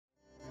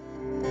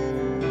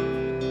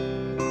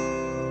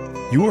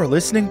You are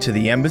listening to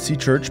the Embassy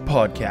Church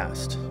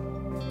podcast,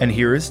 and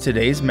here is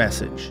today's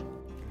message.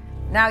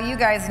 Now you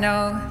guys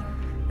know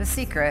the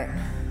secret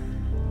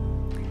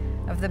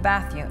of the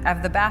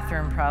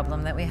bathroom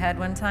problem that we had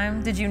one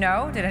time. Did you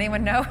know? Did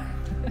anyone know?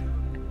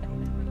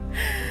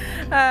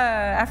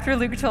 After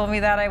Luke told me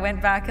that, I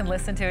went back and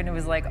listened to it, and it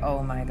was like,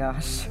 oh my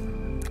gosh,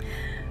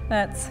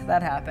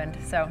 that happened.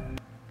 So,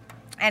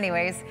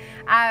 anyways,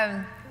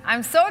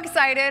 I'm so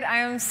excited. I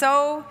am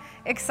so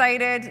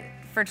excited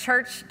for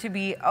church to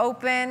be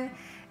open,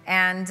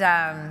 and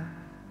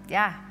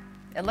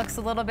it looks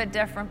a little bit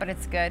different, but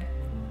it's good.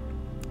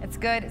 It's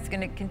good. It's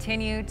going to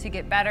continue to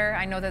get better.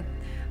 I know that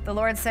the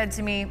Lord said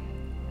to me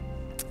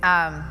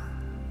a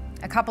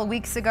couple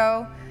weeks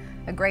ago,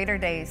 greater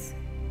days.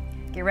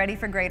 Get ready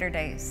for greater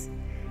days.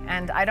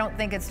 And I don't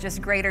think it's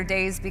just greater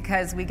days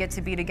because we get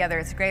to be together.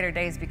 It's greater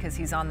days because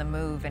he's on the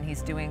move and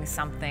he's doing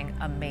something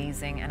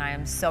amazing. And I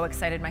am so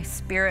excited. My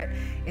spirit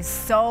is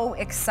so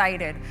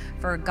excited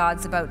for what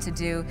God's about to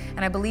do.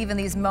 And I believe in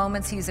these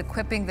moments he's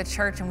equipping the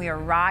church and we are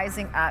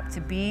rising up to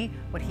be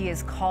what he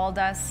has called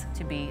us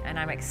to be. And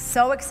I'm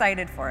so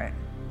excited for it.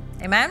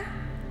 Amen?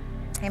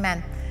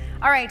 Amen.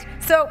 All right.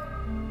 So,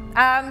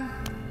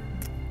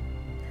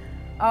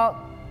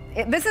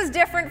 this is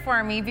different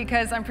for me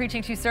because I'm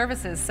preaching 2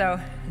 services, so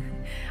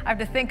I have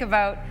to think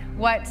about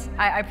what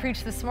I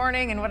preached this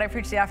morning and what I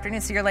preached the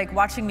afternoon, so you're like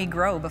watching me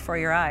grow before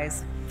your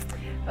eyes.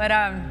 But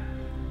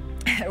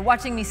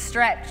watching me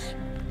stretch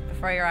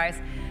before your eyes.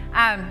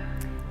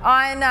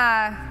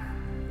 On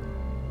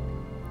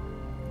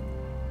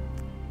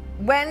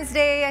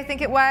Wednesday, I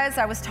think it was,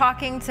 I was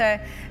talking to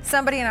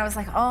somebody and I was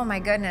like, oh my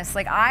goodness,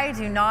 like I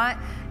do not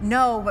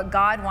know what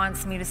God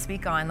wants me to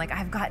speak on. Like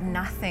I've got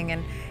nothing,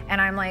 and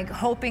I'm like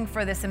hoping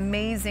for this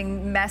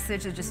amazing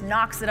message that just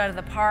knocks it out of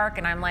the park,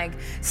 and I'm like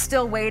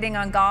still waiting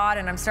on God,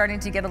 and I'm starting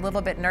to get a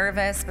little bit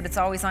nervous, but it's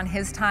always on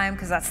his time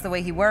because that's the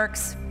way he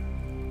works.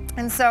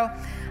 And so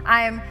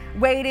I'm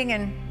waiting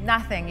and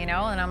nothing, and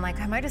I'm like,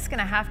 am I just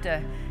gonna have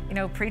to,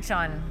 preach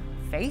on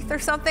faith or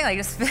something? Like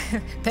just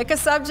pick a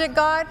subject,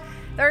 God?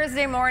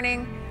 Thursday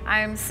morning,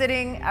 I'm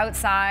sitting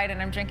outside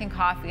and I'm drinking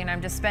coffee and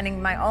I'm just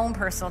spending my own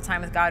personal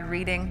time with God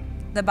reading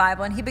the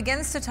Bible. And he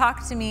begins to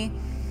talk to me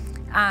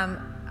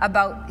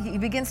he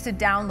begins to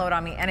download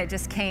on me, and it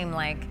just came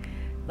like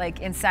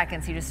in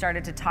seconds. He just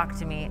started to talk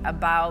to me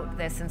about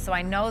this. And so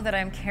I know that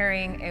I'm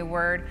carrying a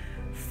word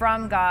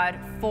from God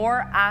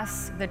for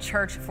us, the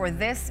church, for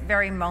this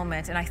very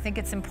moment. And I think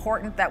it's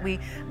important that we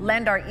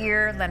lend our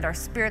ear, lend our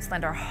spirits,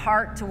 lend our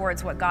heart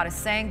towards what God is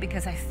saying,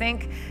 because I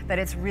think that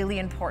it's really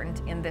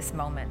important in this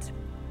moment.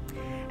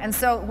 And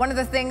so one of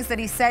the things that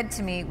he said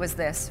to me was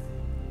this.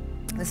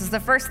 This is the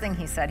first thing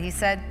he said. He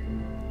said,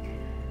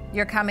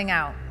 you're coming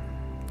out.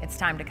 It's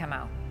time to come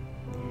out.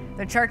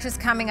 The church is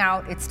coming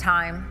out. It's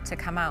time to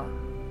come out.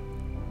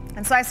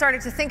 And so I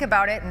started to think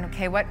about it, and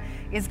okay, what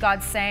is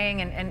God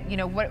saying,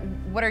 and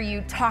what are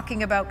you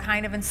talking about,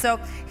 kind of? And so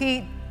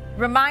he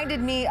reminded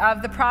me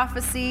of the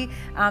prophecy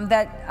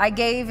that I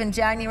gave in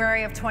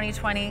January of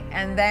 2020,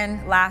 and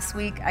then last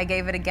week I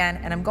gave it again,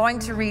 and I'm going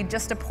to read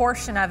just a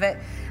portion of it,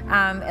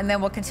 and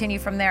then we'll continue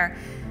from there.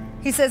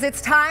 He says,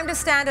 it's time to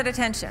stand at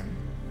attention.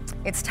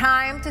 It's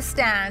time to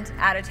stand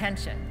at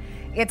attention.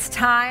 It's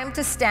time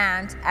to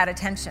stand at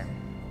attention.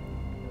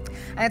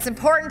 And it's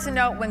important to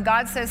note when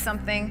God says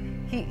something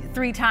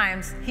 3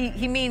 times,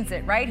 he means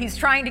it, right? He's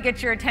trying to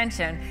get your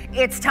attention.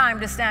 It's time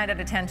to stand at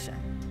attention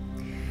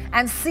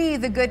and see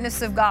the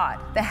goodness of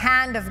God, the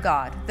hand of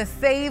God, the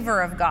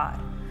favor of God.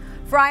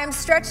 For I am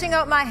stretching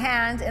out my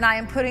hand and I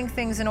am putting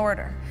things in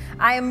order.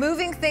 I am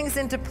moving things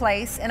into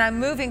place and I'm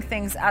moving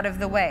things out of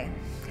the way.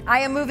 I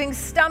am moving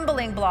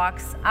stumbling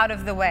blocks out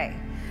of the way.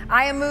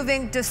 I am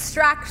moving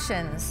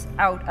distractions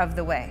out of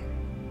the way.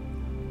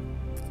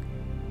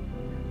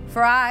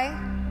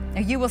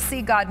 You will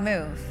see God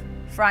move.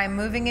 For I am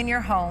moving in your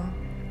home,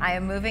 I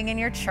am moving in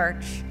your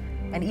church,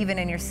 and even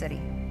in your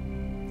city.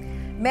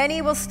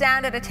 Many will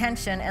stand at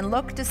attention and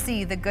look to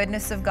see the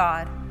goodness of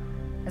God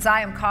as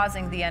I am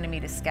causing the enemy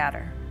to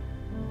scatter.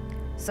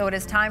 So it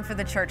is time for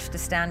the church to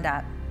stand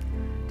up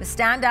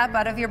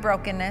out of your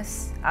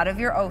brokenness, out of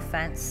your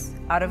offense,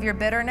 out of your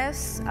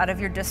bitterness, out of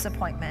your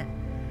disappointment.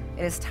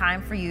 It is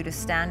time for you to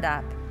stand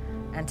up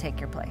and take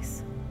your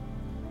place.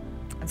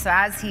 And so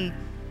as he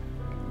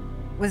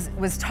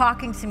was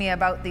talking to me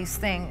about these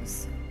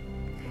things,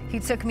 he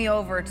took me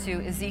over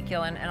to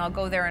Ezekiel, and I'll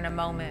go there in a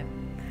moment.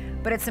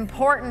 But it's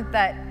important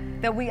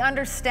that we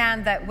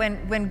understand that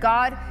when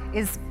God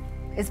is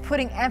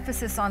putting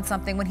emphasis on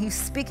something, when he's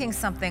speaking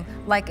something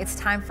like it's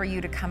time for you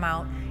to come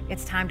out,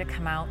 it's time to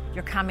come out,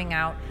 you're coming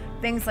out,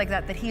 things like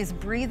that he is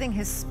breathing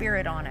his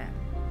spirit on it.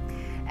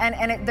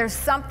 And there's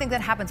something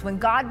that happens when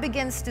God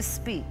begins to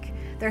speak.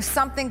 There's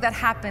something that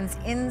happens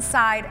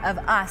inside of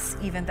us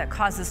even that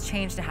causes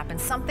change to happen.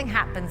 Something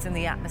happens in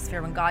the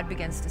atmosphere when God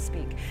begins to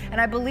speak. And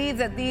I believe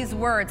that these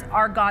words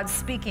are God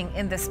speaking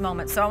in this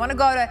moment. So I want to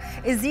go to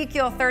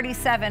Ezekiel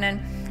 37,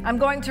 and I'm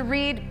going to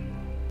read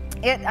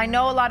it. I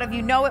know a lot of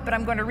you know it, but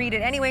I'm going to read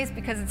it anyways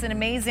because it's an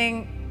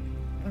amazing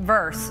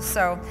verse.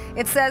 So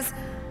it says,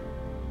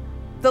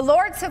 The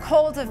Lord took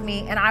hold of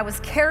me, and I was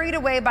carried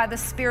away by the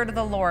Spirit of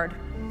the Lord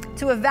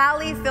to a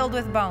valley filled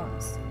with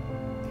bones.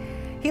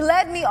 He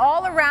led me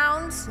all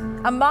around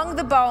among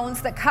the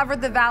bones that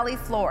covered the valley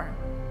floor.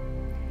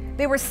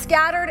 They were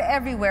scattered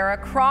everywhere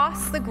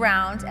across the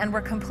ground and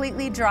were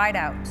completely dried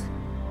out.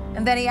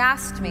 And then he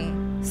asked me,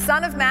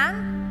 "Son of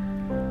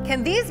man,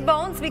 can these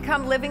bones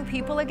become living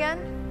people again?"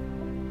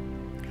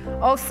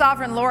 "O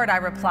sovereign Lord," I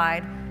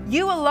replied,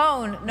 "you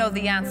alone know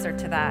the answer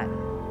to that."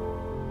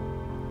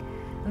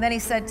 And then he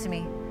said to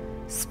me,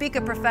 "Speak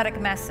a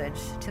prophetic message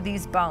to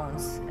these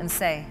bones and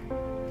say,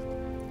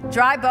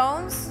 'Dry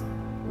bones,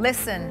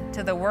 listen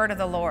to the word of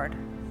the Lord.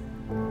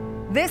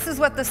 This is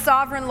what the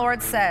sovereign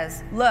Lord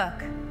says. Look,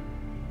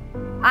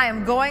 I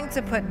am going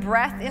to put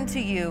breath into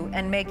you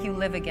and make you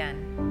live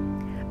again.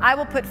 I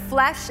will put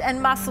flesh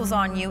and muscles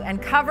on you and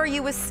cover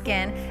you with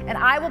skin, and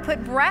I will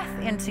put breath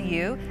into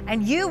you,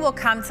 and you will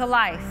come to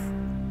life.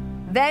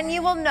 Then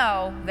you will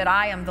know that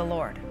I am the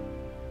Lord.'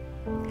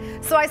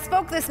 So I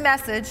spoke this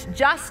message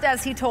just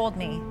as he told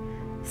me.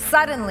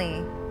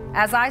 Suddenly,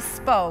 as I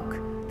spoke,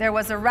 there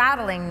was a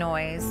rattling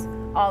noise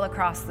all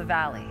across the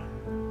valley."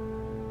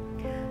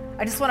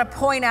 I just want to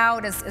point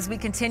out as we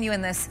continue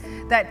in this,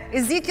 that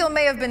Ezekiel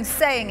may have been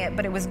saying it,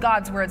 but it was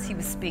God's words he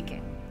was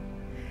speaking.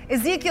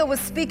 Ezekiel was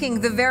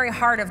speaking the very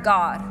heart of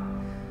God.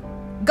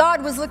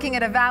 God was looking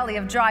at a valley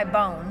of dry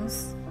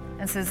bones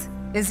and says,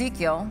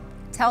 "Ezekiel,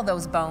 tell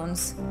those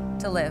bones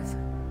to live."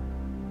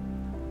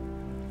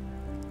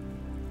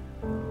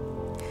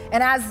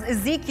 And as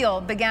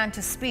Ezekiel began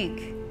to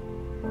speak,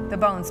 the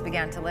bones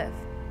began to live.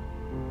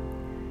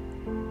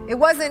 It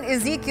wasn't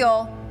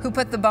Ezekiel who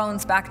put the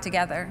bones back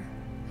together.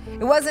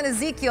 It wasn't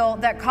Ezekiel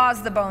that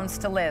caused the bones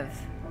to live.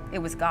 It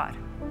was God.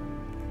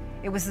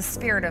 It was the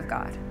Spirit of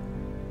God.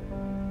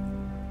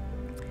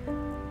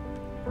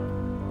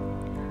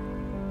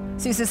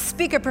 So he says,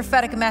 "Speak a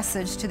prophetic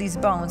message to these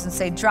bones and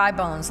say, 'Dry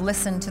bones,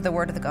 listen to the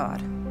word of the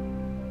God.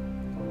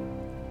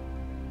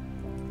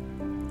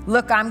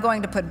 Look, I'm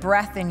going to put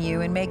breath in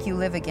you and make you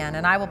live again,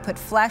 and I will put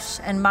flesh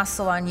and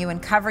muscle on you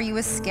and cover you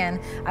with skin.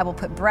 I will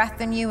put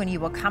breath in you, and you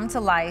will come to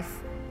life,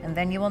 and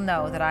then you will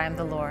know that I am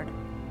the Lord.'"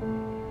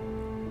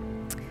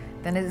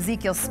 Then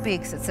Ezekiel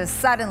speaks. It says,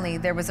 "Suddenly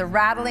there was a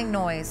rattling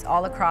noise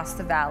all across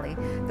the valley.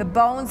 The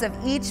bones of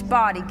each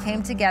body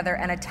came together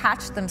and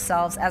attached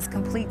themselves as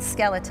complete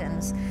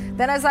skeletons.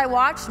 Then as I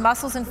watched,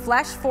 muscles and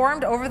flesh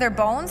formed over their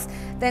bones.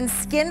 Then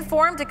skin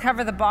formed to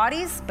cover the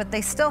bodies, but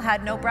they still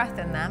had no breath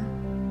in them.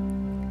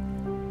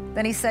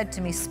 Then he said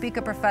to me, 'Speak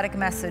a prophetic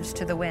message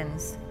to the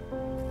winds.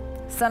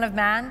 Son of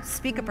man,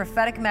 speak a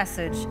prophetic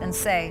message and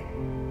say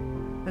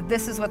that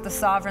this is what the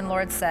sovereign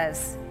Lord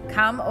says.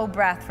 Come, O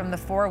breath from the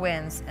four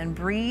winds, and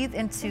breathe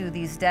into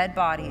these dead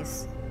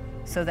bodies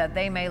so that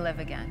they may live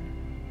again.'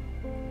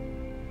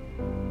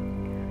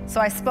 So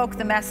I spoke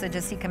the message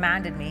as he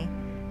commanded me,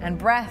 and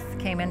breath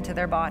came into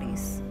their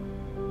bodies.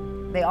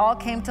 They all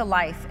came to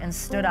life and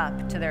stood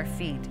up to their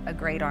feet, a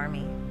great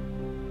army."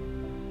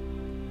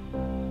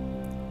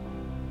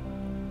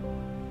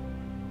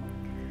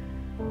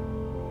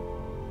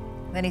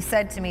 Then he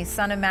said to me,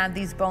 "Son of man,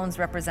 these bones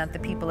represent the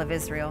people of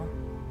Israel.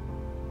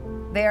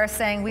 They are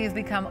saying, 'We have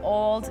become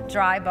old,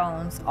 dry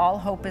bones. All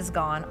hope is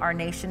gone. Our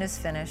nation is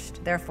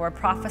finished. Therefore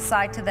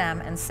prophesy to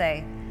them and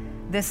say,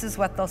 this is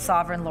what the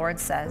sovereign Lord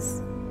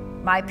says.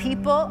 My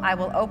people, I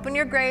will open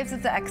your graves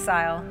of the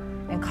exile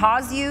and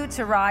cause you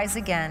to rise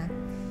again.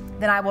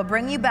 Then I will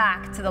bring you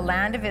back to the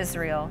land of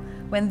Israel.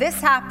 When this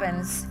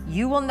happens,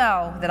 you will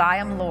know that I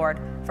am Lord,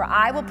 for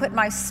I will put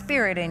my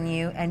spirit in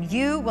you, and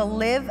you will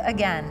live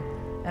again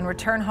and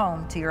return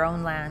home to your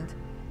own land.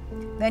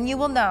 Then you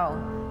will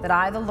know that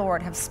I, the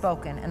Lord, have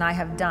spoken, and I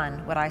have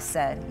done what I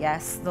said.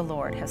 Yes, the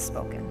Lord has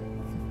spoken."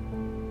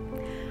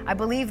 I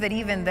believe that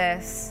even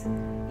this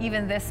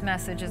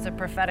message is a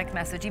prophetic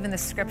message. Even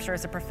this scripture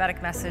is a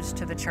prophetic message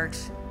to the church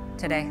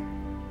today.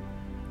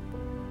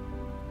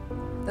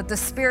 That the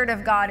Spirit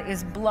of God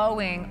is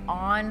blowing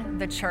on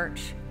the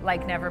church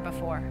like never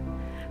before.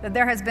 That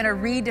there has been a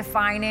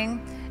redefining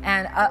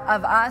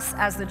of us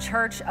as the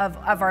church, of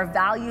our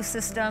value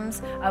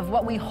systems, of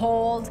what we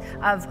hold,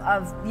 of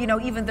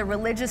even the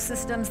religious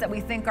systems that we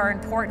think are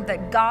important,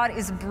 that God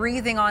is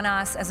breathing on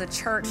us as a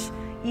church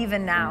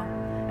even now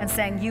and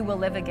saying, "You will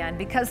live again."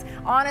 Because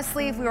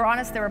honestly, if we were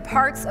honest, there were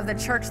parts of the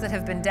church that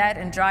have been dead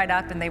and dried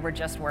up, and they were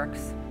just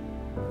works.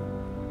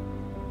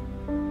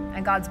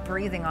 And God's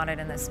breathing on it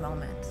in this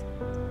moment.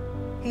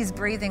 He's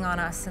breathing on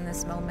us in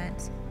this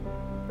moment.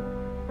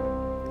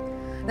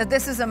 That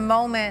this is a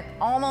moment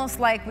almost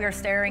like we are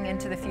staring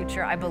into the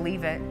future. I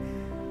believe it.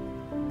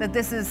 That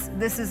this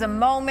is a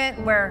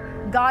moment where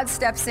God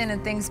steps in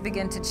and things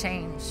begin to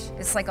change.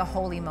 It's like a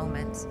holy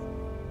moment.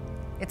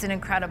 It's an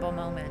incredible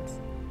moment.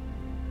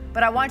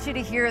 But I want you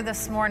to hear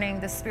this morning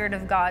the Spirit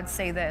of God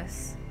say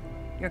this: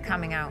 you're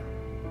coming out.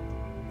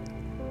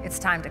 It's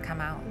time to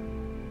come out.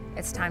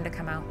 It's time to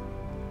come out.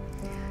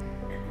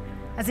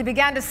 As he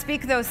began to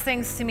speak those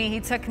things to me,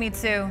 he took me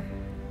to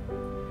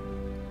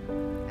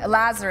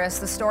Lazarus,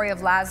 the story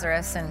of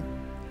Lazarus. And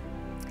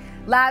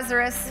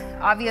Lazarus,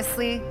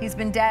 obviously, he's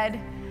been dead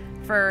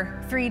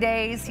for 3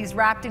 days. He's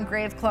wrapped in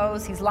grave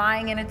clothes. He's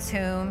lying in a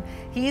tomb.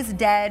 He's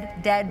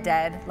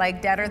dead,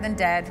 like deader than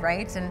dead,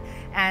 right?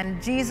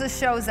 And Jesus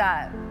shows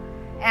up,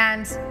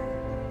 and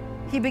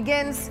he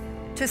begins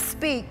to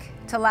speak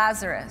to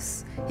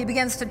Lazarus. He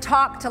begins to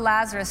talk to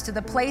Lazarus, to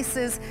the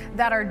places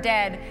that are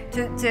dead,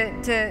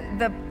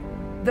 to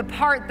the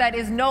part that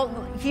is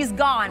he's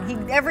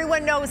gone.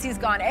 Everyone knows he's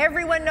gone.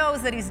 Everyone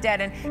knows that he's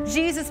dead. And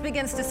Jesus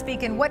begins to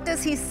speak. And what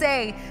does he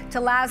say to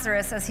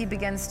Lazarus as he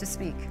begins to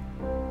speak?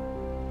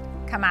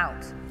 Come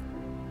out.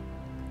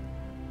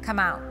 Come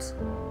out.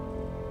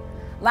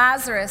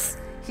 Lazarus,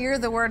 hear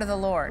the word of the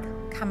Lord.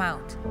 Come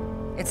out.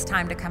 It's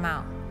time to come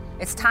out.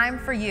 It's time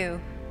for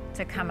you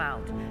to come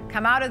out.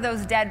 Come out of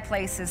those dead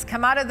places.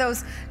 Come out of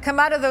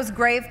those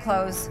grave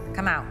clothes.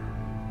 Come out.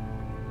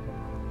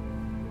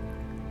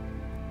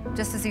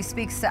 Just as he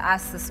speaks to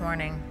us this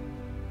morning,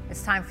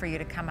 it's time for you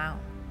to come out.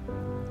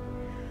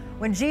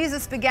 When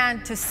Jesus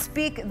began to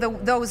speak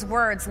those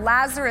words,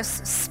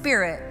 Lazarus'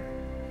 spirit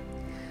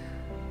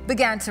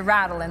began to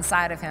rattle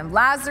inside of him.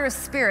 Lazarus'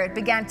 spirit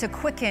began to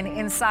quicken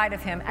inside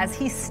of him as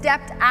he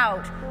stepped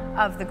out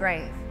of the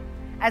grave,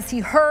 as he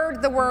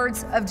heard the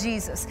words of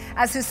Jesus,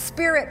 as his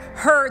spirit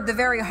heard the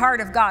very heart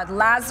of God.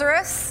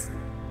 Lazarus,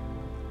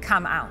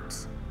 come out.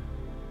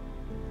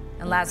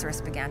 And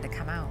Lazarus began to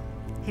come out.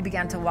 He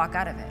began to walk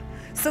out of it.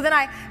 So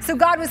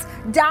God was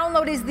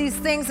downloading these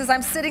things as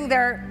I'm sitting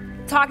there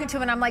talking to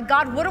him, and I'm like,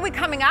 God, what are we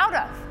coming out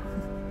of?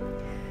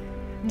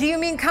 Do you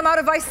mean come out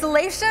of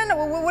isolation?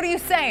 What are you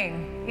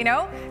saying?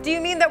 Do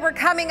you mean that we're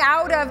coming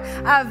out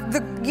of the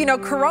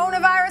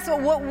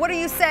coronavirus? What are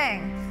you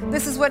saying?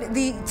 This is what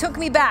took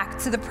me back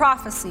to the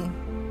prophecy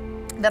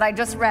that I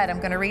just read. I'm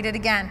going to read it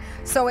again.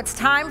 So it's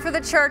time for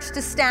the church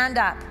to stand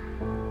up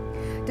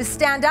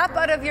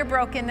out of your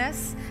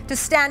brokenness, to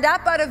stand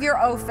up out of your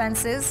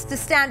offenses, to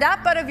stand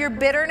up out of your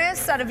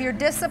bitterness, out of your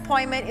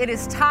disappointment. It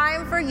is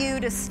time for you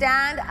to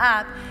stand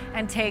up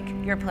and take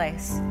your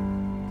place.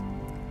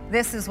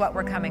 This is what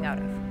we're coming out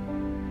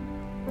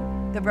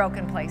of. The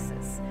broken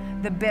places,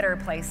 the bitter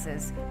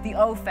places, the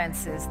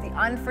offenses, the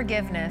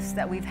unforgiveness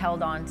that we've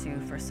held on to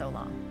for so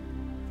long.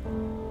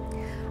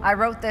 I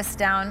wrote this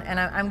down, and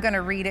I'm going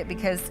to read it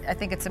because I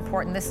think it's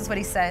important. This is what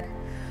he said.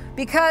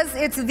 Because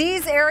it's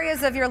these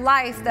areas of your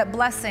life that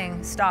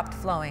blessing stopped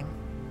flowing.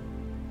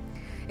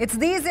 It's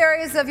these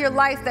areas of your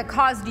life that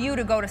caused you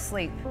to go to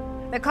sleep,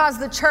 that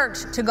caused the church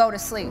to go to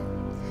sleep,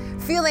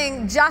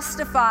 feeling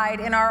justified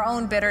in our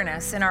own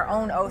bitterness, in our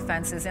own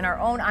offenses, in our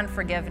own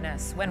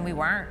unforgiveness when we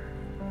weren't.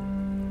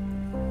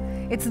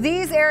 It's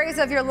these areas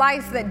of your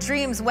life that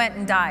dreams went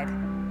and died.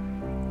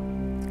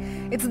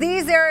 It's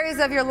these areas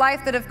of your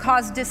life that have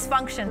caused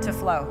dysfunction to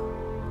flow.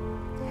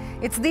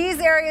 It's these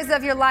areas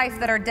of your life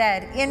that are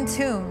dead, in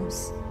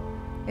tombs.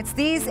 It's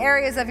these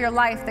areas of your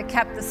life that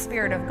kept the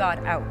Spirit of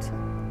God out.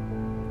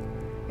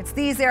 It's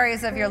these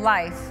areas of your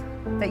life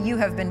that you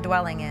have been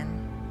dwelling in.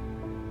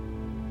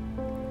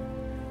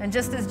 And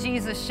just as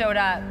Jesus showed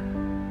up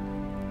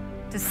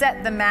to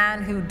set the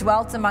man who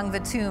dwelt among the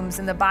tombs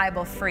in the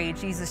Bible free,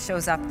 Jesus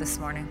shows up this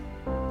morning.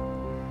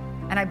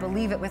 And I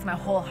believe it with my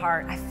whole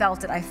heart. I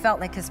felt it. I felt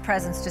like his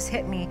presence just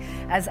hit me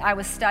as I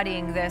was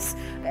studying this,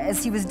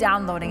 as he was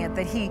downloading it,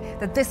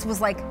 that this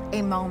was like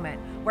a moment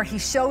where he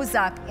shows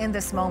up in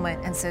this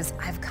moment and says,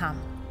 I've come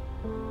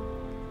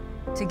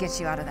to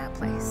get you out of that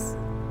place.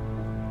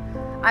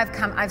 I've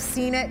come, I've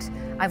seen it,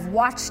 I've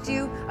watched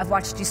you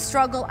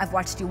struggle, I've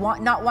watched you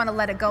not want to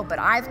let it go, but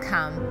I've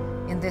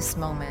come in this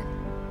moment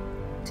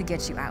to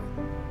get you out,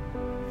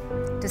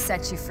 to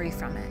set you free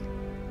from it,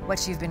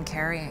 what you've been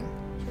carrying.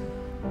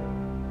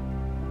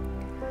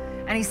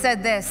 And he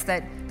said this,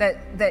 that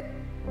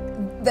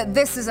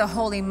this is a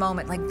holy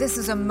moment. Like, this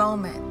is a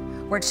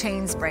moment where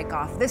chains break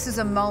off. This is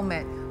a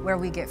moment where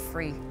we get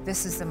free.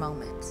 This is the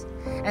moment.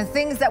 And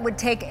things that would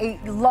take a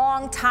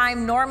long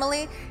time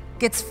normally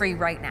gets free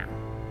right now,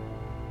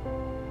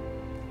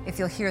 if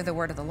you'll hear the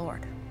word of the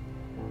Lord.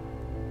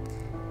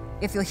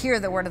 If you'll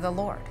hear the word of the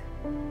Lord,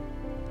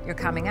 you're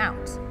coming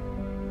out.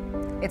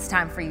 It's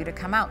time for you to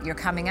come out. You're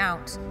coming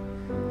out.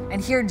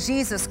 And hear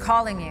Jesus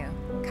calling you,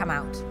 come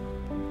out.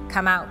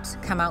 Come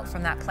out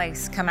from that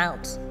place, come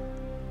out.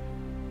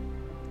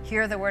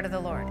 Hear the word of the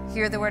Lord,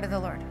 hear the word of the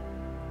Lord.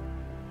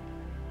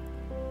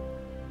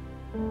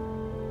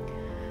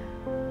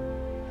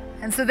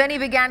 And so then he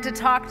began to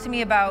talk to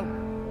me about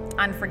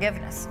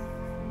unforgiveness.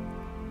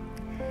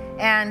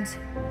 And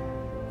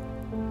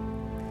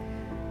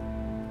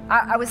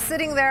I was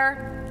sitting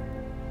there,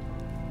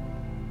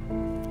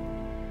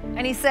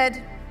 and he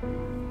said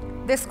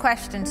this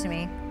question to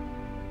me.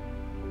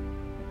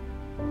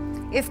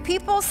 If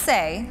people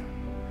say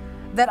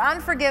that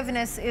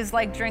unforgiveness is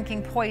like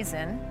drinking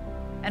poison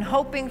and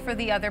hoping for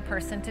the other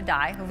person to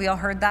die, have we all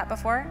heard that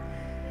before?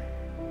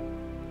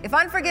 If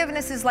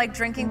unforgiveness is like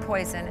drinking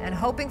poison and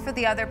hoping for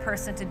the other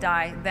person to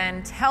die,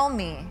 then tell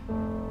me,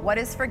 what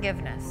is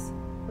forgiveness?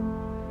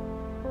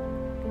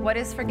 What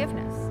is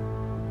forgiveness?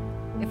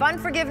 If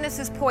unforgiveness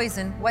is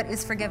poison, what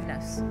is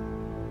forgiveness?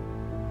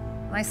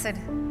 And I said,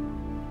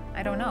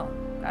 I don't know.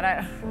 God,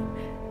 I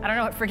don't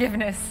know what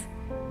forgiveness.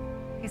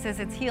 He says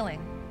it's healing.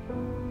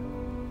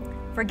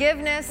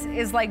 Forgiveness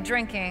is like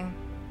drinking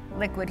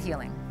liquid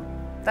healing.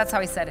 That's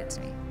how he said it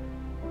to me.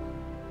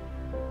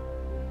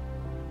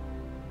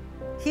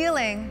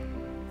 Healing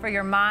for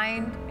your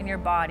mind and your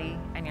body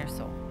and your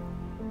soul.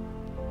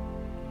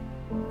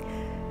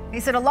 He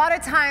said a lot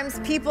of times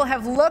people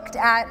have looked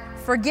at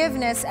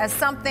forgiveness as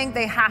something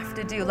they have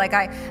to do. Like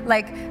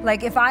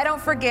if I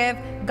don't forgive,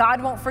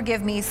 God won't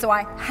forgive me, so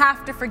I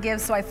have to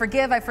forgive. So I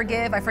forgive,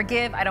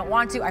 I don't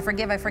want to, I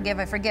forgive.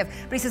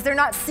 But he says they're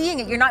not seeing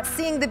it. You're not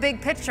seeing the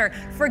big picture.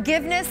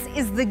 Forgiveness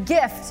is the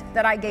gift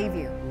that I gave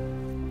you.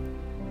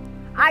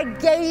 I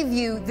gave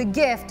you the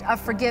gift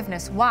of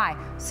forgiveness. Why?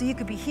 So you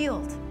could be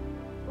healed.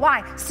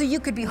 Why? So you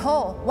could be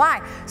whole.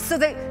 Why? So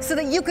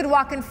that you could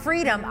walk in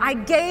freedom. I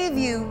gave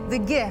you the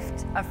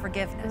gift of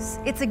forgiveness.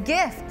 It's a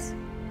gift.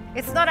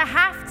 It's not a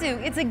have to.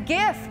 It's a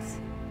gift.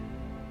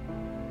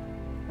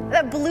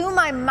 That blew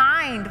my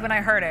mind when I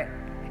heard it.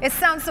 It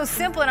sounds so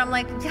simple, and I'm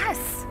like, yes.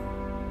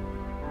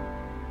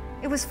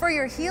 It was for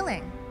your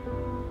healing.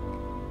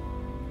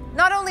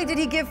 Not only did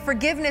he give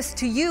forgiveness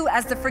to you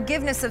as the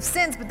forgiveness of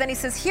sins, but then he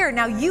says, here,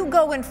 now you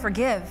go and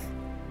forgive,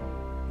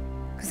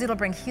 because it'll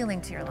bring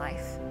healing to your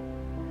life.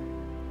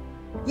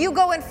 You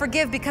go and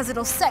forgive because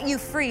it'll set you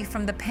free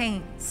from the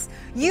pains.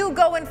 You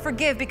go and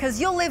forgive because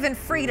you'll live in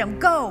freedom.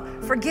 Go,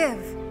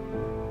 forgive.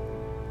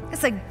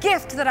 It's a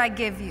gift that I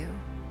give you.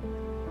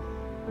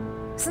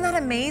 Isn't that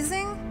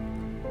amazing?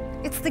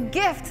 It's the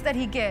gift that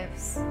he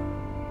gives.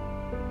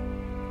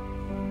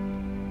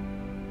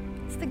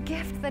 It's the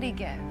gift that he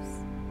gives.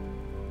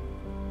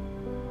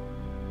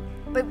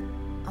 But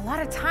a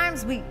lot of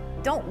times we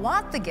don't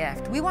want the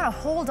gift. We want to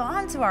hold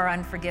on to our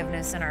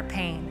unforgiveness and our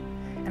pain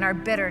and our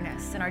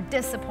bitterness and our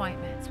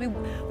disappointments. We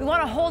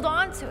want to hold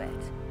on to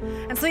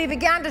it. And so he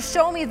began to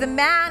show me the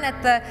man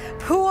at the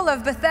pool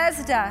of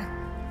Bethesda.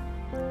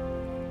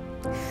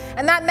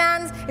 And that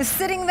man is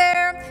sitting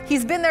there.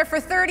 He's been there for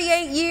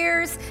 38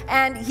 years,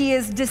 and he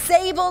is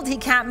disabled. He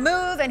can't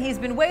move, and he's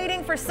been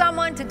waiting for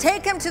someone to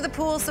take him to the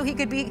pool so he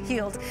could be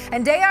healed.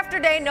 And day after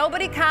day,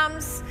 nobody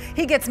comes.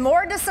 He gets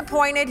more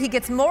disappointed. He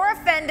gets more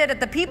offended at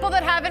the people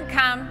that haven't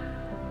come.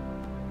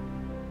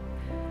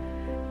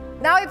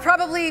 Now he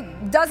probably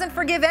doesn't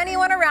forgive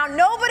anyone around.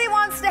 Nobody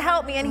wants to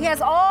help me. And he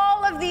has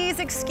all of these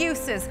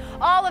excuses,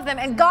 all of them.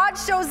 And God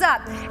shows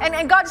up.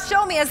 And God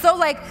showed me as though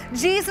like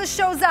Jesus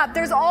shows up.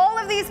 There's all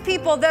of these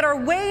people that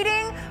are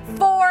waiting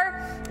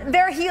for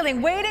their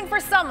healing, waiting for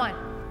someone.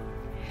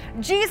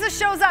 Jesus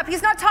shows up.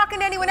 He's not talking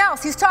to anyone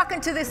else. He's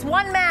talking to this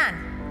one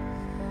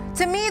man.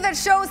 To me, that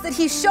shows that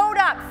he showed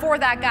up for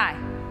that guy.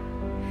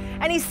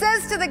 And he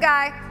says to the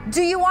guy,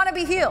 do you want to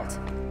be healed?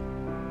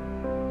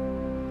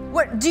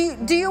 What,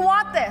 do you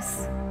want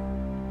this?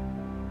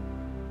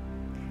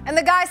 And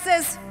the guy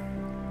says,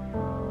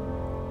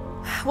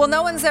 well,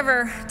 no one's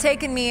ever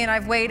taken me, and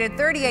I've waited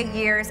 38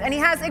 years. And he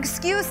has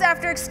excuse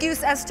after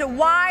excuse as to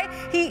why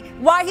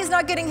he's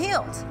not getting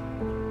healed.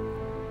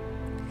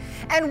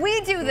 And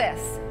we do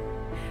this.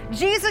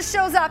 Jesus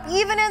shows up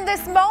even in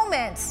this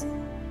moment.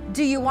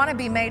 Do you want to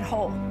be made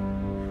whole?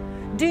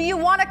 Do you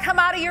want to come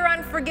out of your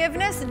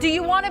unforgiveness? Do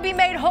you want to be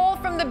made whole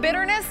from the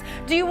bitterness?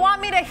 Do you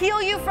want me to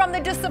heal you from the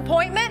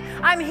disappointment?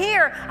 I'm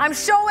here. I'm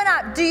showing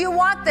up. Do you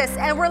want this?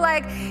 And we're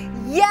like,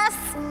 yes,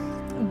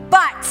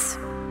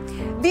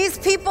 but these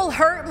people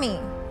hurt me.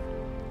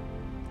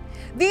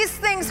 These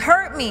things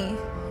hurt me.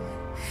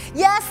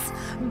 Yes,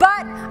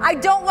 but I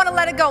don't want to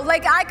let it go.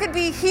 Like I could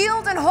be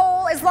healed and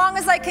whole as long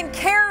as I can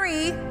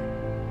carry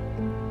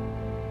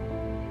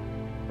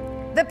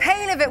the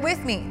pain of it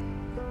with me.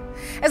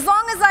 As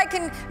long as I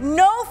can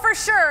know for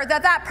sure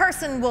that that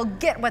person will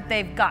get what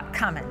they've got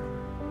coming.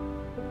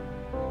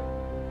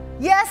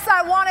 Yes,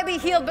 I want to be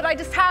healed, but I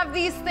just have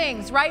these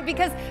things, right?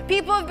 Because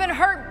people have been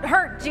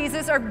hurt,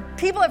 Jesus, or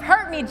people have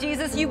hurt me,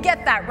 Jesus. You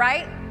get that,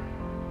 right?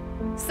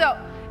 So,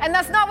 and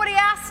that's not what he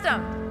asked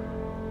him.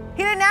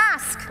 He didn't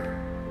ask.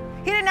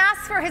 He didn't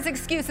ask for his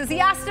excuses. He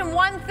asked him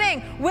one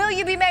thing. Will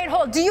you be made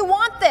whole? Do you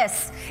want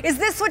this? Is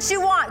this what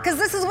you want? Because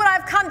this is what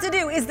I've come to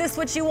do. Is this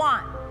what you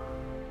want?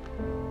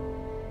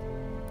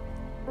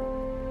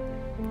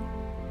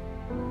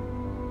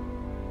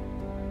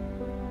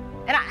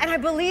 And I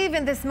believe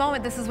in this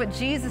moment, this is what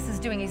Jesus is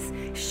doing. He's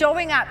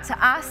showing up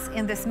to us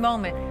in this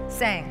moment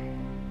saying,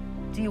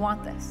 do you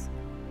want this?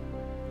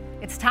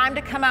 It's time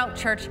to come out,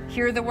 church.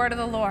 Hear the word of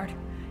the Lord.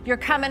 You're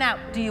coming out.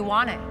 Do you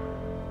want it?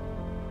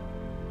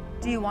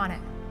 Do you want it?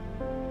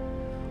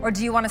 Or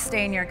do you want to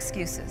stay in your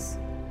excuses?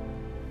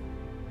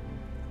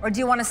 Or do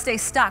you want to stay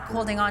stuck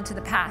holding on to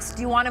the past?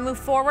 Do you want to move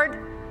forward?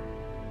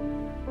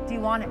 Do you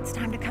want it? It's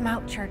time to come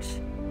out, church.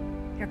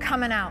 You're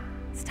coming out.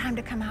 It's time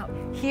to come out.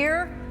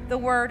 Hear the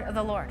word of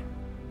the Lord.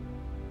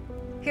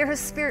 Hear his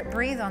Spirit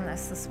breathe on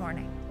this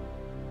morning.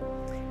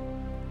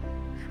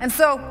 And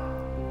so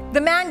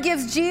the man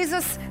gives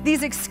Jesus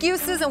these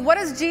excuses, and what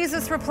does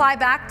Jesus reply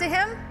back to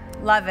him?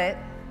 Love it.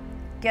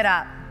 Get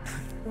up.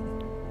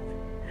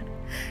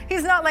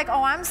 He's not like,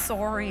 oh, I'm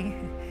sorry.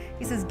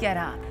 He says, get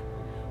up.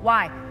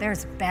 Why?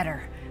 There's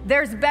better.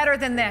 There's better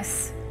than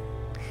this.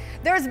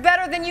 There's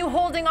better than you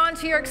holding on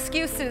to your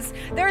excuses.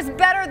 There's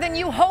better than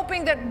you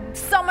hoping that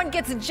someone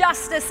gets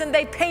justice and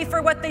they pay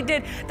for what they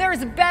did.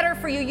 There's better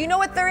for you. You know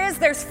what there is?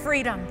 There's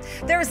freedom.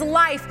 There's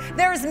life.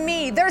 There's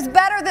me. There's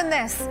better than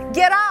this.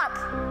 Get up.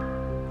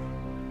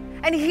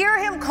 And hear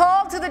him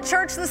call to the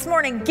church this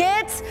morning.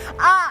 Get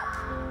up.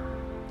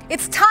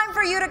 It's time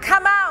for you to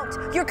come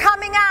out. You're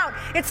coming out.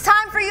 It's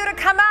time for you to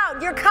come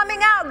out. You're coming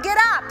out. Get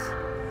up.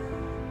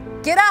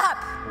 Get up.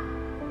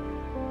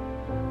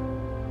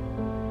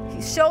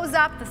 He shows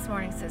up this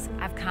morning and says,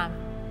 I've come.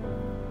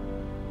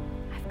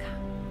 I've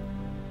come.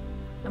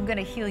 I'm going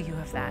to heal you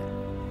of that.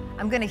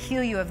 I'm going to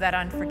heal you of that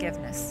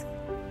unforgiveness.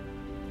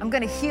 I'm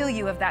going to heal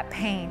you of that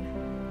pain.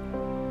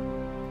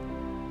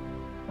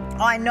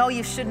 Oh, I know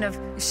it shouldn't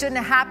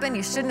have happened.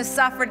 You shouldn't have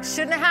suffered. It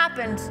shouldn't have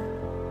happened.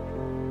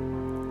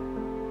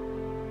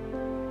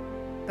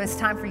 But it's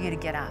time for you to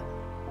get up.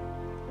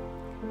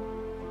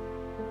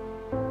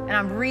 And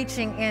I'm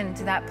reaching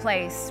into that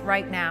place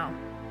right now.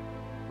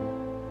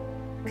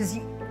 Because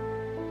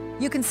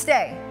you can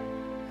stay.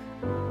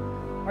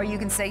 Or you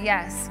can say,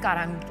 yes, God,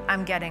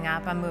 I'm getting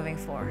up. I'm moving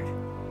forward.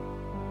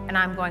 And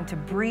I'm going to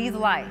breathe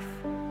life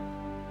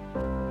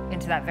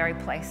into that very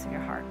place of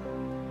your heart.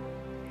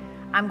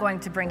 I'm going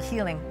to bring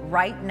healing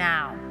right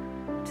now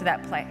to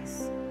that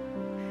place.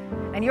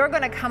 And you're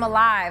going to come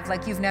alive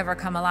like you've never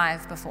come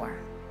alive before.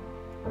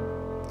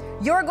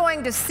 You're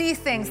going to see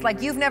things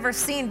like you've never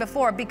seen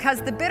before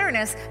because the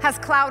bitterness has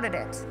clouded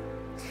it.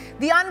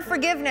 The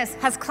unforgiveness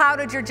has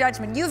clouded your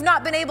judgment. You've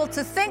not been able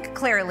to think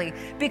clearly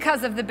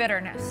because of the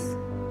bitterness.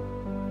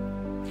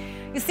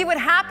 You see, what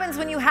happens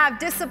when you have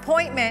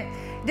disappointment,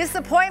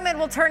 disappointment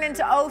will turn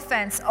into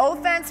offense.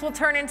 Offense will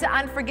turn into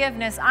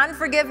unforgiveness.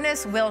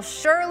 Unforgiveness will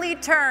surely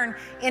turn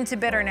into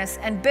bitterness,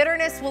 and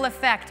bitterness will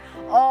affect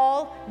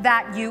all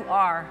that you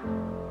are.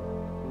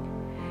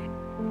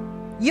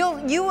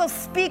 You will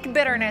speak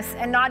bitterness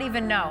and not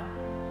even know.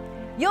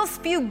 You'll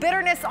spew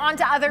bitterness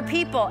onto other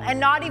people and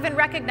not even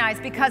recognize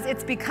because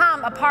it's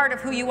become a part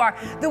of who you are.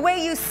 The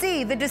way you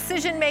see, the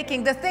decision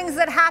making, the things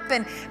that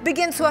happen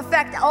begin to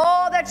affect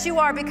all that you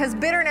are because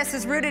bitterness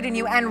is rooted in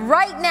you. And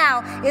right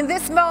now, in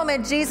this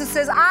moment, Jesus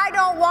says, I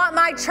don't want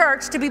my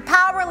church to be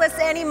powerless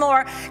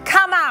anymore.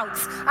 Come out.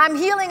 I'm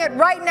healing it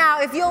right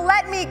now. If you'll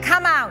let me,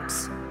 come out.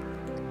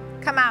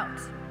 Come out.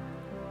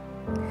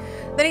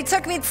 Then he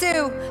took me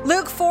to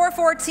Luke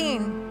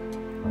 4:14.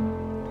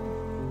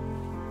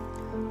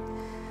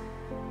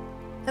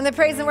 And the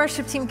praise and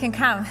worship team can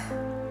come.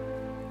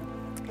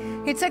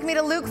 He took me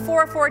to Luke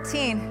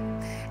 4:14.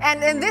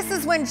 And this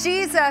is when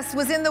Jesus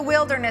was in the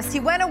wilderness. He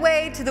went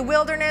away to the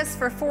wilderness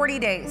for 40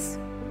 days.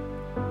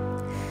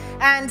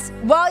 And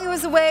while he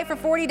was away for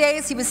 40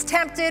 days, he was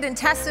tempted and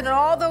tested and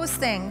all those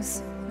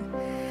things.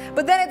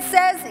 But then it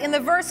says in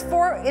verse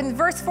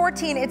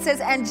 14, it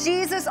says, and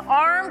Jesus,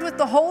 armed with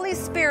the Holy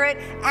Spirit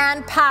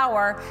and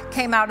power,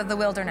 came out of the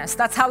wilderness.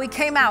 That's how he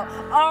came out,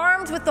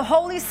 armed with the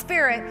Holy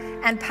Spirit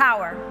and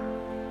power.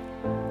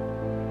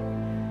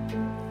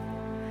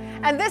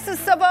 And this is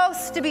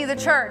supposed to be the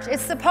church.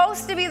 It's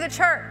supposed to be the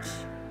church.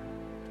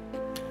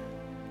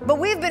 But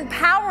we've been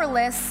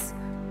powerless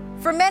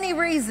for many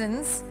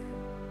reasons,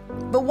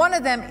 but one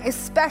of them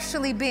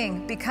especially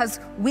being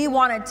because we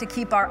wanted to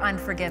keep our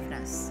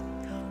unforgiveness.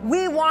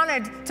 We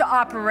wanted to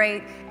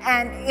operate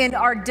and in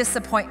our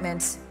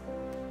disappointment,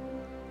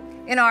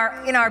 in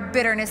our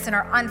bitterness, in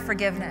our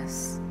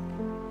unforgiveness.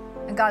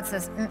 And God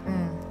says,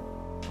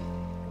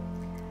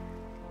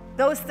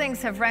 those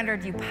things have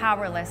rendered you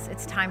powerless.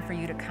 It's time for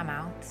you to come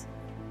out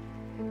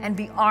and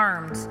be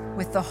armed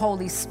with the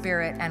Holy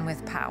Spirit and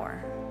with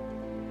power.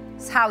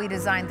 It's how he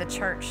designed the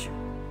church.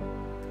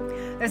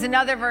 There's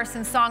another verse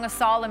in Song of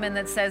Solomon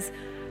that says,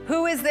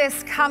 who is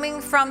this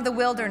coming from the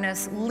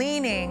wilderness,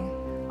 leaning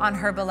on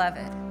her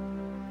beloved?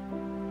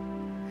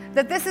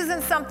 That this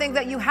isn't something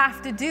that you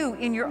have to do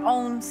in your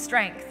own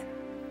strength.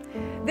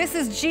 This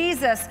is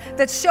Jesus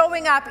that's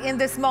showing up in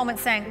this moment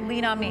saying,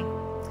 lean on me.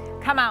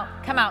 Come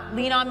out,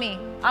 lean on me.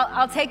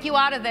 I'll take you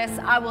out of this.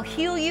 I will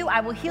heal you, I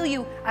will heal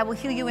you, I will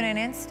heal you in an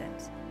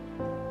instant.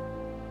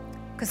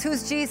 Because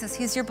who's Jesus?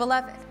 He's your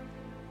beloved.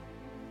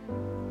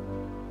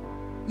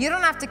 You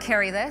don't have to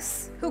carry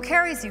this. Who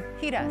carries you?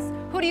 He does.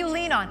 Who do you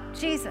lean on?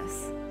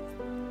 Jesus.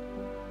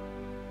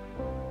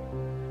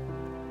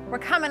 We're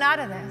coming out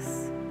of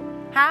this.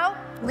 How?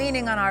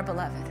 Leaning on our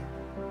beloved.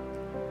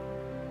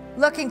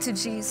 Looking to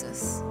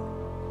Jesus.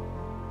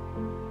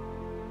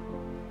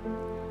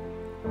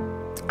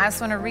 I just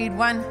want to read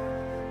one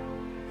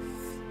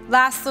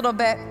last little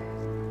bit.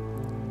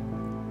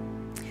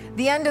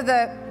 The end of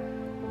the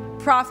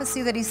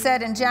prophecy that he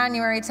said in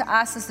January to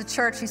us as the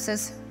church, he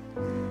says,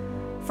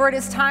 for it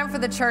is time for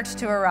the church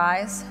to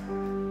arise,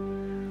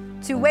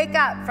 to wake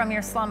up from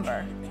your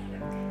slumber.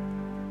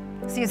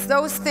 See, it's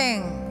those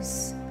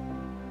things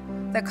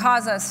that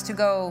cause us to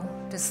go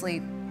to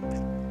sleep.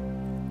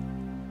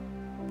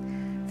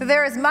 For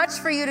there is much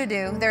for you to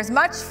do, there's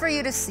much for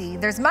you to see,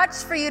 there's much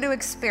for you to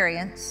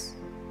experience,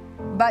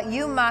 but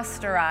you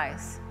must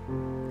arise.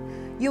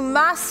 You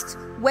must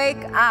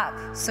wake up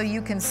so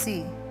you can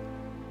see.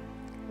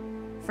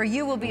 For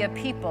you will be a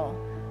people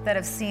that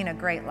have seen a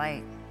great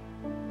light.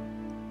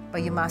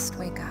 But you must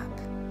wake up.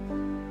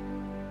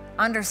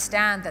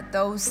 Understand that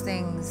those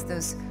things,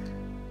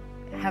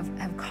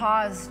 have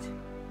caused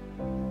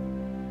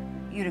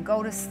you to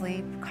go to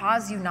sleep,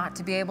 caused you not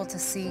to be able to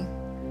see,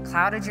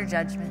 clouded your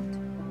judgment.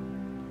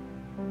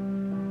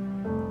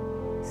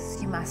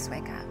 So you must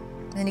wake up.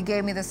 And he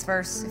gave me this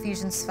verse,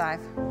 Ephesians 5.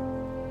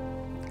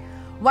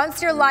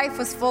 Once your life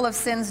was full of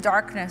sin's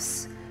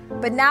darkness,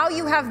 but now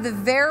you have the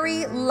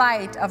very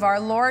light of our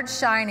Lord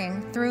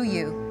shining through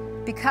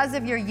you because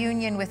of your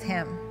union with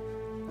him.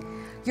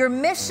 Your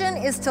mission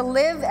is to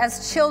live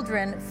as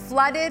children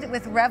flooded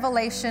with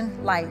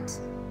revelation light.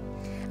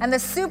 And the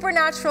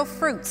supernatural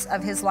fruits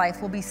of his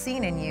life will be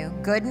seen in you: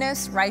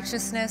 goodness,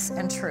 righteousness,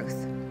 and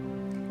truth.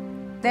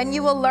 Then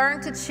you will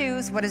learn to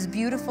choose what is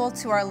beautiful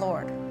to our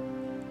Lord.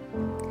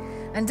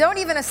 And don't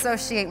even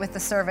associate with the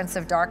servants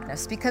of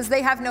darkness, because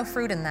they have no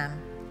fruit in them.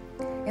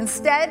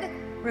 Instead,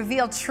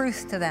 reveal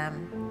truth to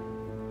them.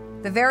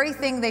 The very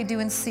thing they do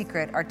in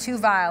secret are too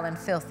vile and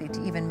filthy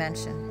to even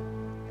mention.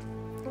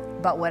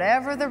 But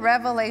whatever the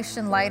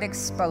revelation light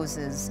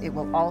exposes, it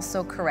will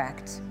also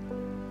correct.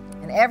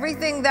 And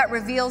everything that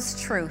reveals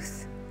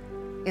truth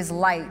is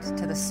light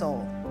to the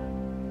soul.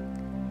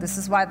 This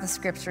is why the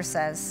scripture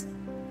says,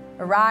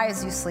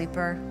 "Arise, you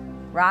sleeper,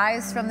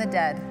 rise from the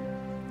dead,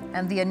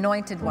 and the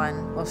anointed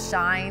one will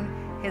shine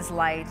his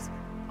light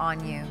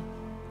on you."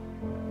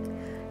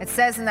 It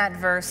says in that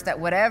verse that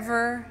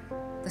whatever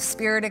the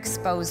Spirit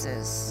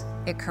exposes,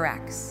 it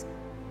corrects.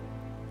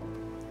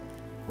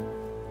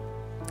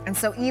 And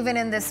so even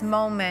in this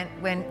moment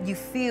when you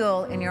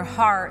feel in your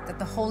heart that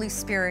the Holy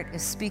Spirit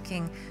is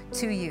speaking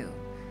to you,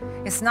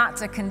 it's not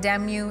to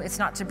condemn you, it's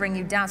not to bring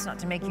you down, it's not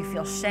to make you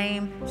feel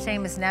shame.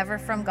 Shame is never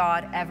from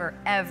God, ever,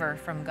 ever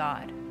from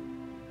God.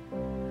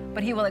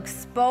 But he will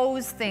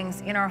expose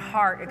things in our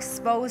heart,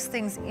 expose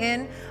things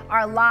in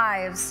our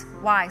lives.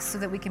 Why? So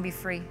that we can be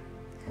free,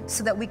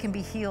 so that we can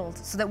be healed,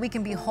 so that we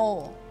can be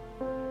whole.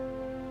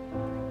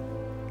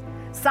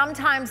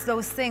 Sometimes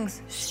those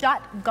things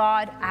shut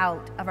God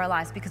out of our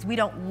lives because we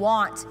don't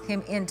want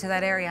him into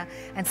that area.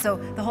 And so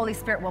the Holy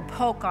Spirit will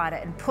poke on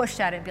it and push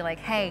at it and be like,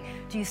 hey,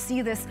 do you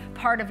see this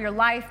part of your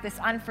life, this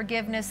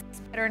unforgiveness,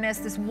 this bitterness,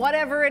 this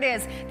whatever it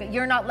is that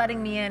you're not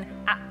letting me in?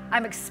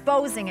 I'm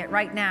exposing it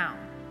right now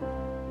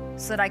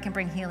so that I can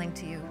bring healing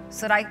to you,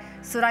 so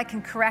that I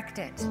can correct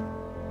it,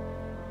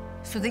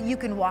 so that you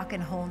can walk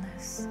in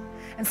wholeness.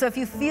 And so if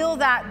you feel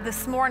that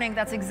this morning,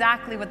 that's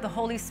exactly what the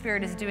Holy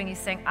Spirit is doing. He's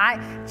saying,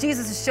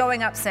 Jesus is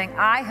showing up saying,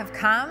 I have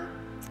come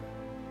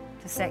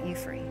to set you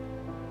free.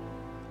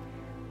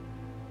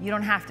 You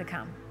don't have to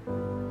come,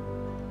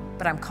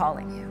 but I'm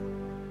calling you.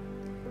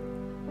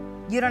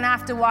 You don't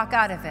have to walk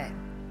out of it,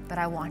 but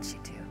I want you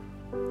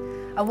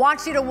to. I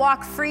want you to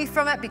walk free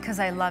from it because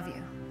I love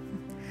you.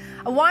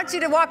 I want you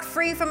to walk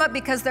free from it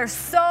because there's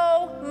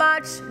so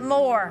much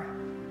more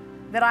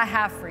that I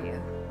have for you.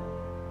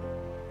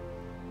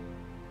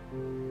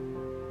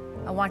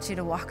 I want you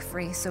to walk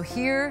free. So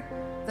hear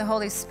the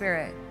Holy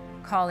Spirit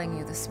calling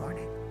you this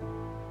morning.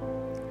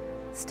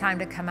 It's time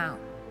to come out.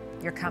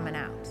 You're coming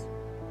out.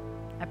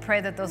 I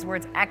pray that those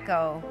words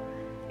echo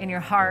in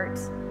your heart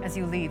as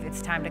you leave.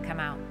 It's time to come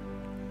out.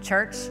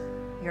 Church,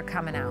 you're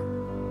coming out.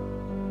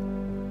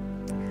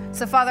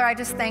 So Father, I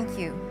just thank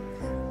you.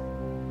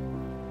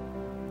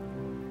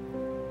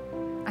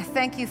 I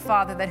thank you,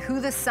 Father, that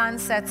who the Son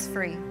sets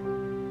free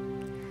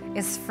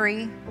is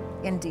free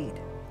indeed.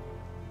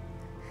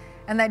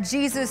 And that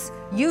Jesus,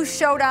 you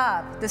showed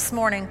up this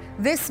morning,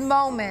 this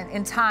moment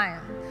in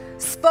time,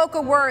 spoke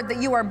a word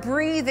that you are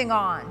breathing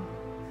on,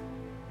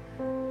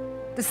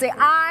 to say,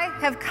 I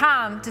have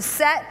come to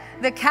set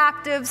the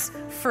captives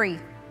free.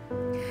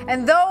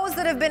 And those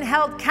that have been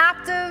held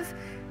captive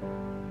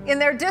in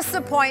their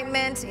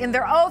disappointment, in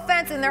their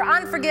offense, in their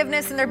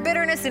unforgiveness, in their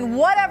bitterness, in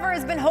whatever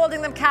has been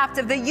holding them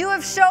captive, that you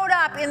have showed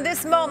up in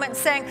this moment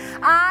saying,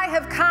 I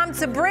have come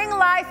to bring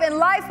life and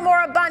life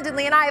more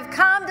abundantly, and I have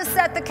come to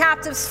set the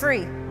captives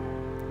free.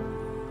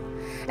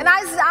 And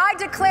I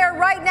declare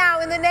right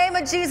now in the name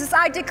of Jesus,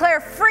 I declare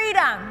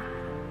freedom.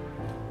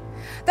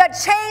 That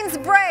chains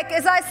break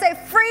as I say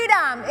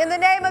freedom in the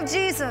name of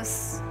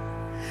Jesus.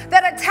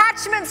 That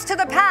attachments to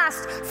the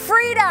past,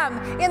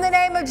 freedom in the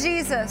name of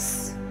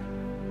Jesus.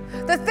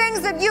 The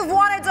things that you've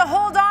wanted to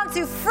hold on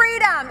to,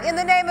 freedom in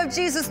the name of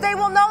Jesus. They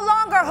will no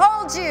longer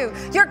hold you.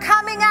 You're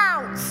coming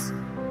out.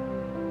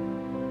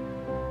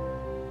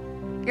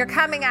 You're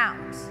coming out.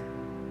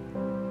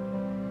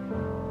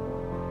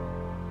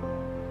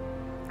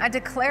 I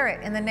declare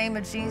it in the name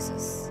of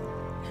Jesus.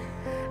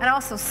 And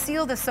also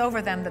seal this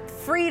over them, that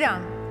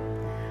freedom,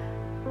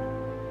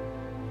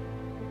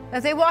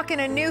 that they walk in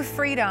a new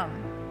freedom.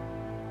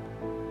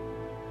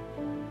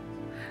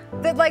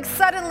 That like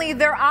suddenly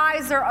their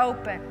eyes are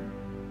open.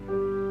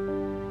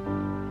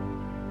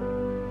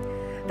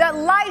 That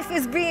life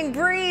is being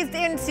breathed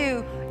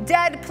into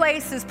dead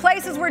places,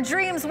 places where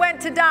dreams went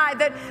to die,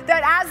 that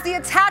as the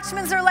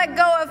attachments are let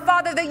go of,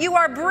 Father, that you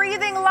are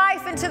breathing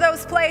life into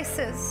those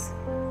places.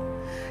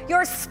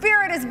 Your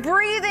Spirit is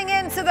breathing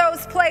into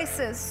those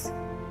places,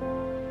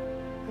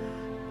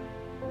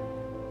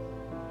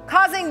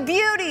 causing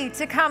beauty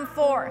to come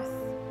forth.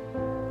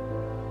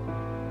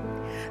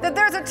 That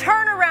there's a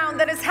turnaround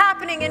that is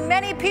happening in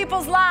many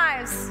people's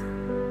lives,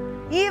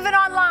 even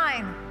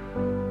online.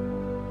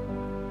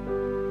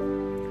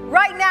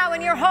 Right now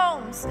in your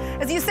homes,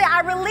 as you say, I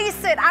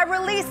release it, I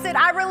release it,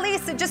 I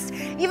release it. Just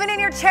even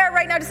in your chair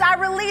right now, just I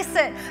release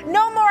it.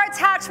 No more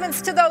attachments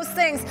to those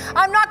things.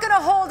 I'm not going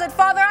to hold it.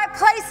 Father, I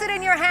place it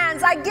in your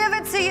hands. I give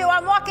it to you.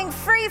 I'm walking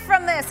free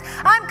from this.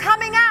 I'm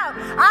coming out.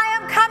 I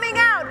am coming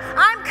out.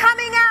 I'm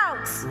coming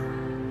out.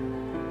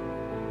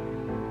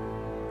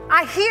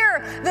 I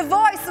hear the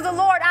voice of the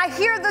Lord. I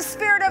hear the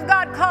Spirit of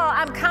God call.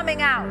 I'm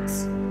coming out.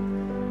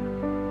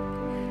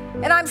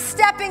 And I'm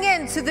stepping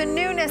into the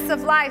newness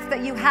of life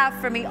that you have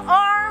for me,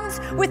 armed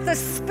with the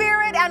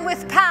Spirit and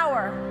with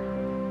power.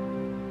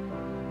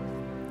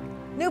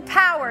 New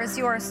power is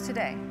yours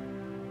today.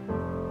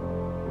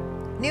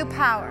 New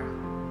power.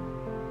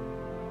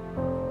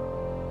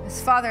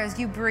 As Father, as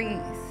you breathe,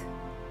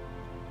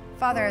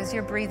 Father, as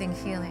you're breathing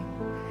healing,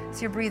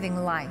 as you're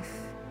breathing life,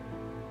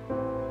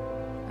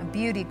 and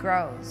beauty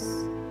grows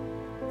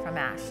from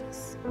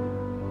ashes.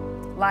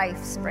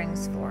 Life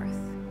springs forth.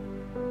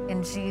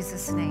 In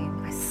Jesus'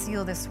 name, I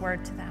seal this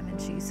word to them in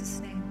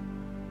Jesus' name.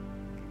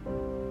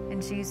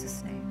 In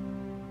Jesus' name.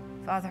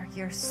 Father,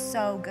 you're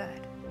so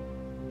good.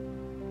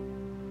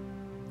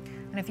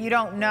 And if you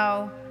don't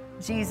know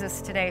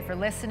Jesus today, for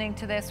listening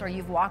to this, or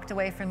you've walked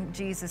away from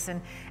Jesus,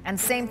 and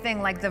same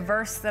thing like the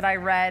verse that I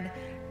read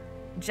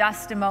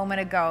just a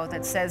moment ago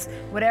that says,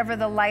 whatever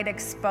the light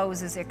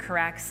exposes, it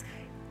corrects.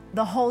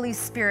 The Holy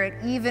Spirit,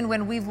 even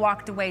when we've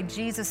walked away,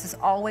 Jesus is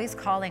always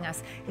calling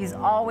us. He's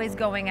always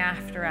going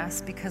after us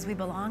because we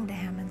belong to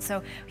him. And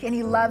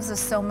he loves us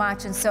so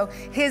much. And so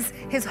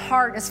his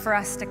heart is for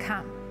us to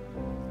come.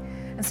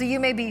 And so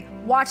you may be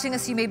watching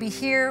us, you may be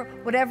here,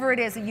 whatever it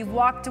is, that you've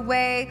walked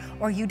away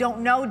or you don't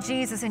know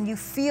Jesus and you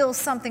feel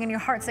something in your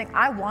heart saying,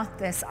 I want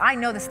this, I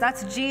know this.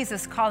 That's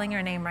Jesus calling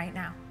your name right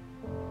now.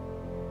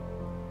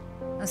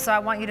 And so I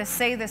want you to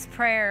say this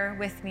prayer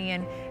with me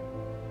and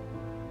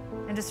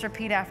just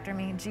repeat after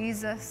me.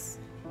 Jesus,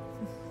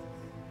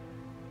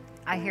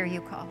 I hear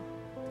you call.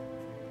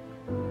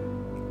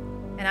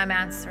 And I'm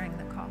answering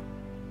the call.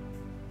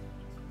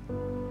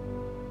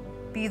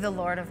 Be the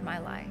Lord of my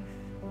life.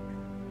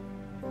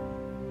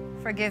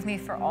 Forgive me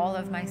for all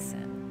of my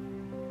sin.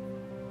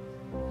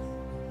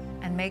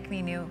 And make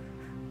me new.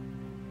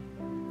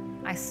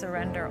 I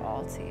surrender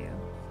all to you.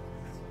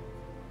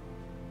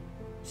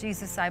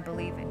 Jesus, I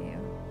believe in you.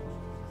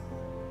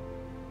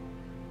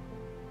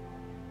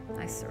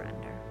 I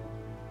surrender.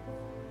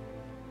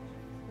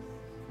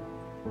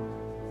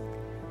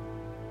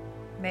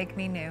 Make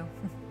me new.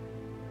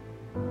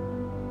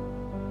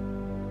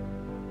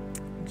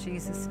 In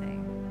Jesus'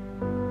 name.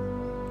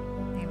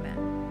 Amen.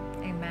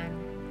 Amen.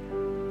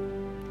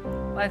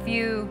 Well, if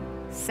you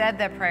said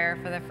that prayer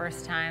for the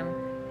first time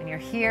and you're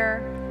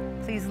here,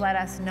 please let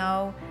us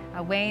know.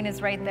 Wayne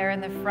is right there in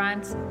the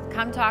front.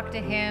 Come talk to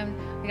him.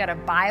 We got a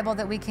Bible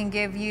that we can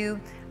give you.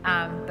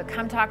 But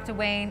come talk to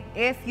Wayne.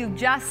 If you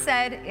just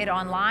said it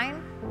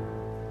online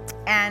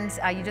and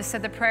you just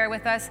said the prayer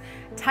with us,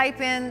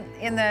 type in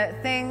the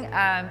thing,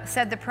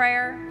 said the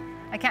prayer.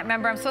 I can't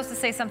remember. I'm supposed to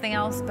say something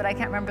else, but I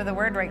can't remember the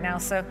word right now.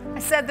 So I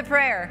said the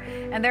prayer.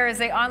 And there is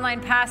an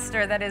online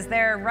pastor that is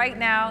there right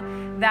now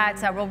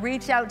that will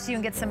reach out to you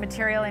and get some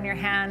material in your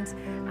hand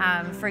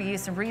for you,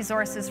 some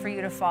resources for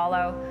you to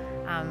follow.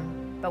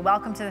 But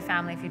welcome to the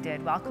family if you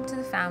did. Welcome to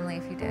the family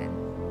if you did.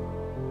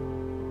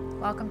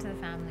 Welcome to the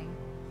family.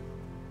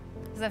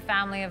 This is a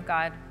family of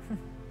God.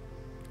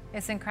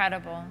 It's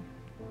incredible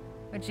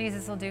what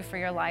Jesus will do for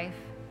your life.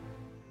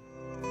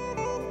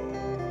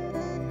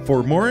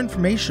 For more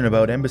information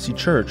about Embassy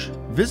Church,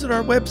 visit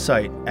our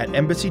website at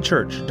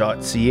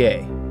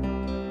embassychurch.ca.